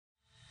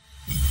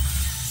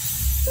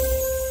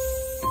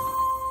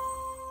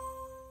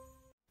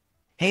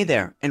Hey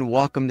there, and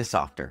welcome to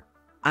Softr.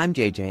 I'm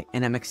JJ,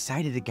 and I'm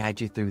excited to guide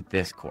you through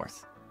this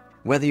course.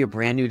 Whether you're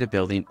brand new to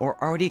building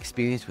or already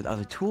experienced with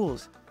other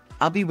tools,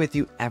 I'll be with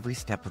you every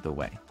step of the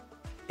way.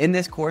 In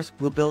this course,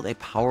 we'll build a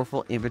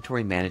powerful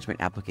inventory management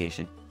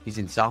application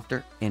using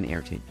Softr and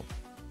Airtable.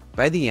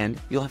 By the end,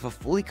 you'll have a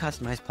fully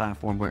customized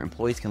platform where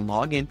employees can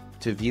log in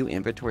to view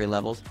inventory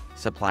levels,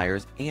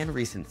 suppliers, and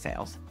recent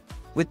sales,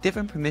 with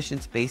different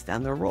permissions based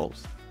on their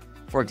roles.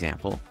 For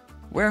example,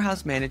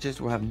 warehouse managers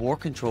will have more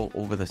control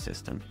over the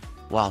system,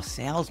 while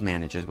sales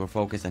managers will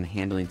focus on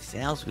handling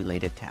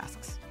sales-related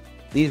tasks.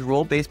 These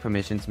role-based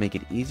permissions make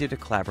it easier to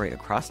collaborate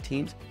across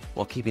teams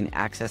while keeping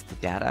access to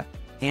data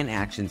and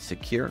actions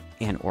secure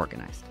and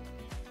organized.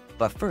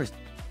 But first,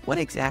 what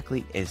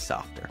exactly is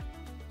Softr?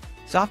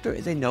 Softr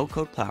is a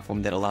no-code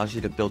platform that allows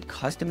you to build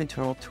custom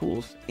internal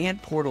tools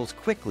and portals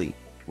quickly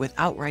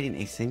without writing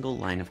a single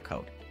line of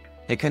code.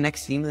 It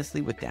connects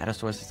seamlessly with data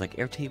sources like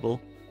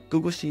Airtable,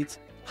 Google Sheets,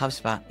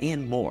 HubSpot,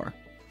 and more,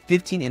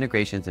 15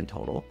 integrations in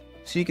total,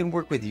 so you can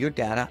work with your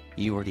data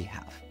you already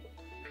have.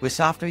 With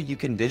Softr, you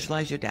can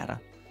visualize your data,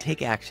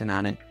 take action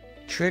on it,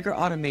 trigger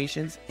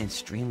automations, and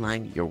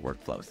streamline your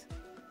workflows.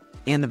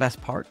 And the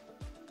best part?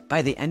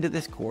 By the end of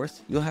this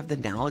course, you'll have the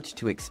knowledge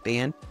to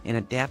expand and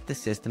adapt the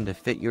system to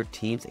fit your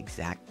team's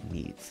exact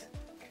needs.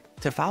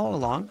 To follow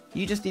along,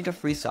 you just need a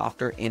free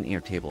Softr and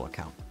Airtable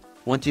account.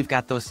 Once you've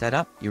got those set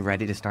up, you're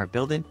ready to start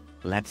building.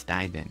 Let's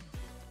dive in.